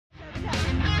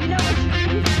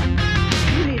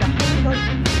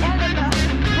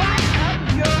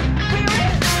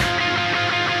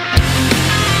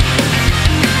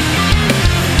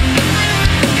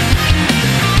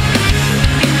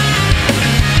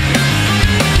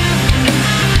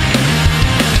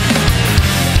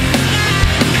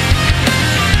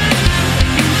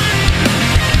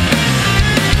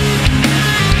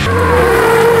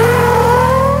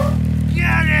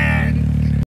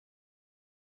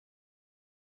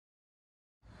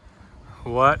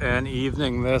What an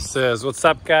evening this is. What's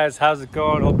up, guys? How's it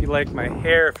going? Hope you like my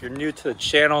hair. If you're new to the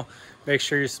channel, make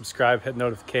sure you subscribe, hit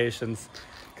notifications,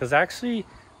 because actually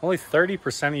only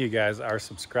 30% of you guys are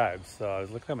subscribed. So I was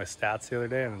looking at my stats the other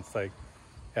day and it's like,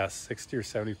 yeah, 60 or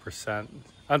 70%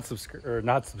 unsubscribed or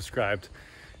not subscribed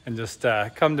and just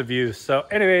come to view. So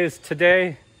anyways,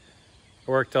 today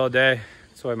I worked all day.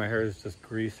 That's why my hair is just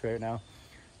grease right now.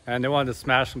 And I wanted to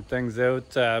smash some things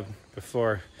out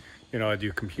before, you know, I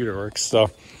do computer work. So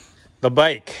the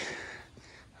bike,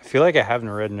 I feel like I haven't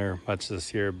ridden her much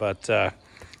this year, but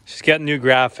she's getting new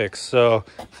graphics. So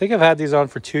I think I've had these on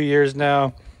for 2 years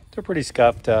now. They're pretty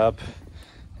scuffed up.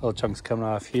 Little chunks coming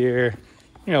off here,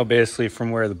 you know, basically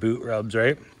from where the boot rubs,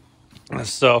 right?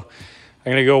 So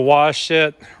I'm gonna go wash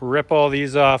it, rip all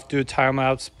these off, do a time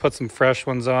lapse, put some fresh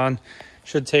ones on.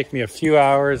 Should take me a few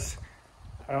hours.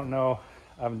 I don't know,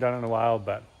 I haven't done it in a while,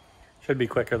 but should be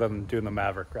quicker than doing the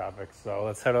Maverick graphics. So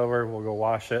let's head over, we'll go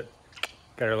wash it,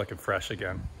 get her looking fresh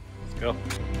again. Let's go.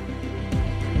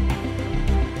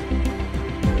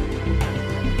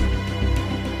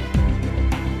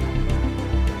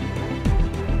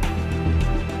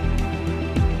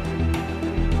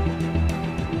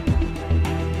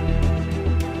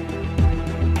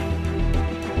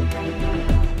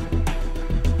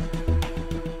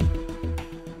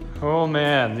 Oh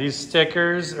man, these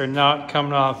stickers are not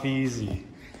coming off easy.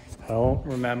 I don't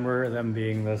remember them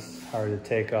being this hard to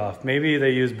take off. Maybe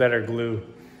they use better glue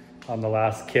on the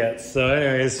last kit. So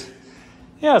anyways,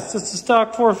 yeah, it's just a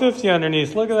stock 450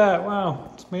 underneath. Look at that, wow.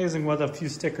 It's amazing what a few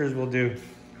stickers will do.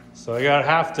 So I got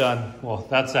half done, well,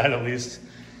 that side at least.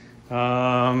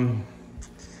 Yeah,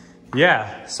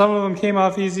 some of them came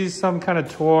off easy, some kind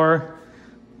of tore.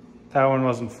 That one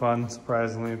wasn't fun,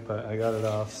 surprisingly, but I got it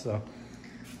off, so.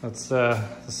 Let's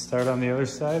start on the other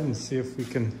side and see if we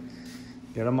can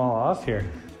get them all off here.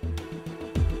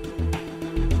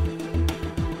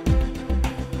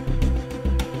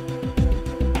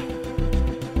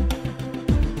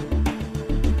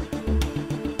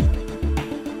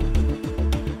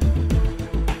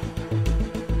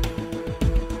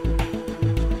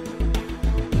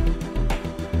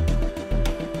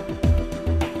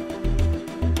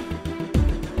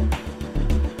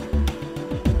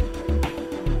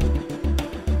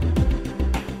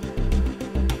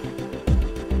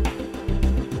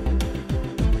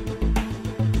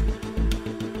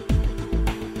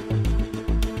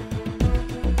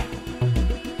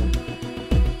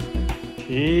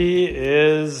 She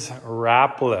is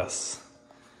wrapless.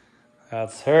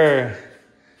 That's her.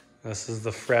 This is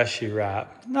the Freshy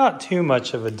wrap. Not too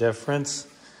much of a difference.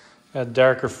 Got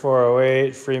darker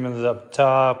 408, Freeman's up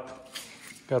top.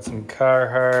 Got some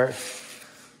Carhartt,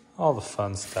 all the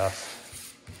fun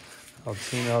stuff.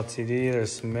 Team LTD,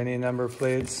 there's some mini number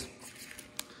plates.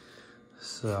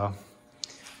 So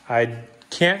I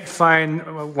can't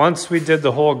find, once we did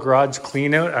the whole garage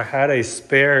clean out, I had a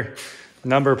spare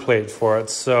number plate for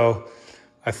it. So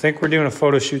I think we're doing a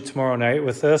photo shoot tomorrow night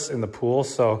with this in the pool.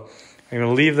 So I'm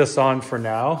gonna leave this on for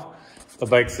now. The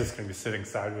bike's just gonna be sitting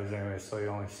sideways anyway, so you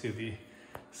only see the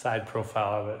side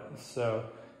profile of it. So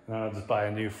then I'll just buy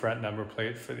a new front number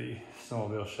plate for the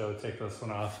snowmobile show, take this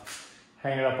one off,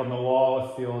 hang it up on the wall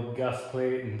with the old Gus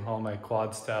plate and all my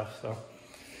quad stuff. So,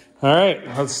 all right,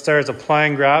 let's start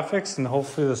applying graphics and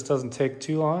hopefully this doesn't take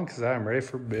too long because I'm ready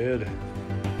for bid.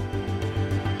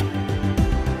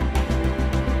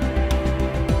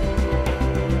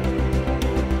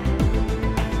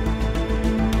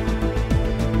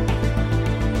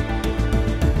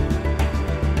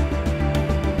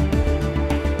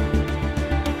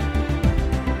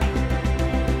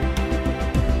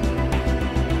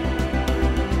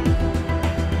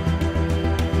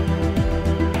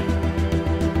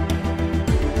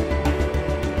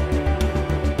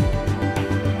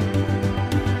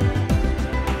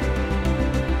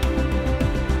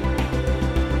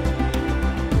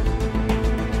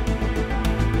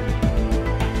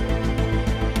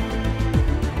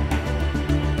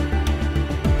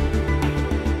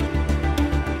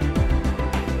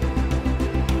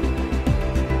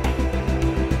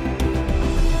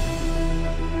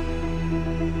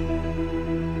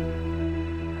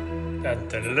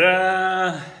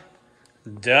 Da-da-da-da.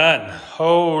 Done.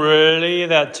 Holy,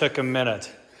 that took a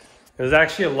minute. It was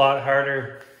actually a lot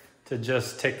harder to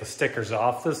just take the stickers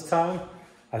off this time.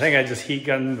 I think I just heat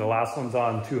gunned the last ones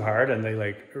on too hard and they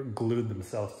like glued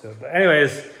themselves to it. But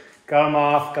anyways, got them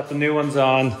off, got the new ones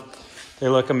on. They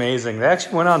look amazing. They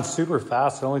actually went on super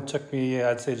fast. It only took me,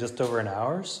 I'd say, just over an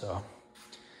hour. So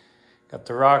got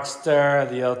the Rockstar,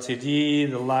 the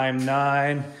LTD, the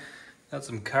LIMENINE. Got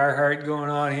some Carhartt going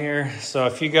on here. So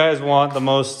if you guys want the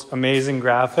most amazing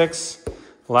graphics,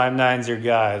 LIMENINE's your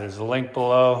guy. There's a link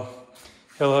below.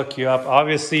 He'll hook you up.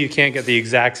 Obviously, you can't get the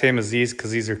exact same as these because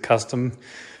these are custom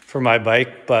for my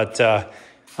bike, but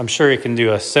I'm sure you can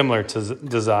do a similar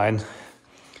design.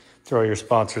 Throw your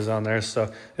sponsors on there. So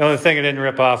the only thing I didn't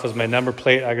rip off was my number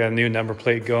plate. I got a new number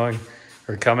plate going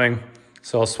or coming.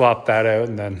 So I'll swap that out,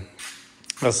 and then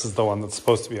this is the one that's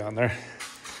supposed to be on there.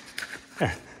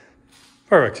 Yeah.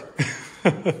 Perfect.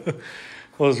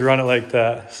 We'll just run it like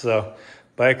that. So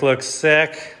bike looks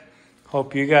sick.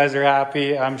 Hope you guys are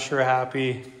happy. I'm sure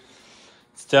happy.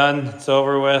 It's done. It's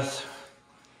over with.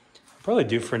 I'll probably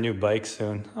due for a new bike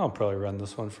soon. I'll probably run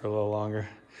this one for a little longer.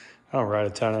 I don't ride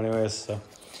a ton anyways, so.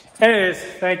 Anyways,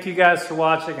 thank you guys for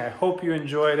watching. I hope you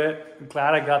enjoyed it. I'm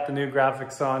glad I got the new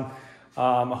graphics on.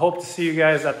 I hope to see you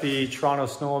guys at the Toronto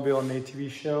Snowmobile and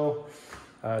ATV show.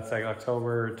 It's like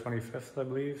October 25th, I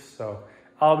believe. So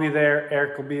I'll be there.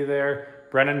 Eric will be there.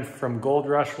 Brennan from Gold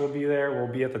Rush will be there.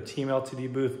 We'll be at the Team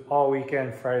LTD booth all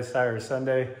weekend, Friday, Saturday,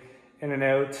 Sunday, in and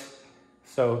out.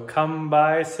 So come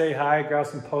by, say hi, grab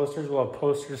some posters. We'll have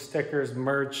posters, stickers,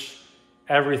 merch,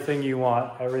 everything you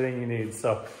want, everything you need.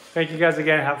 So thank you guys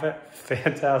again. Have a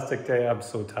fantastic day. I'm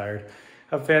so tired.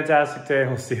 Have a fantastic day,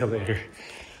 and we'll see you later.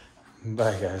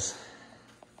 Bye, guys.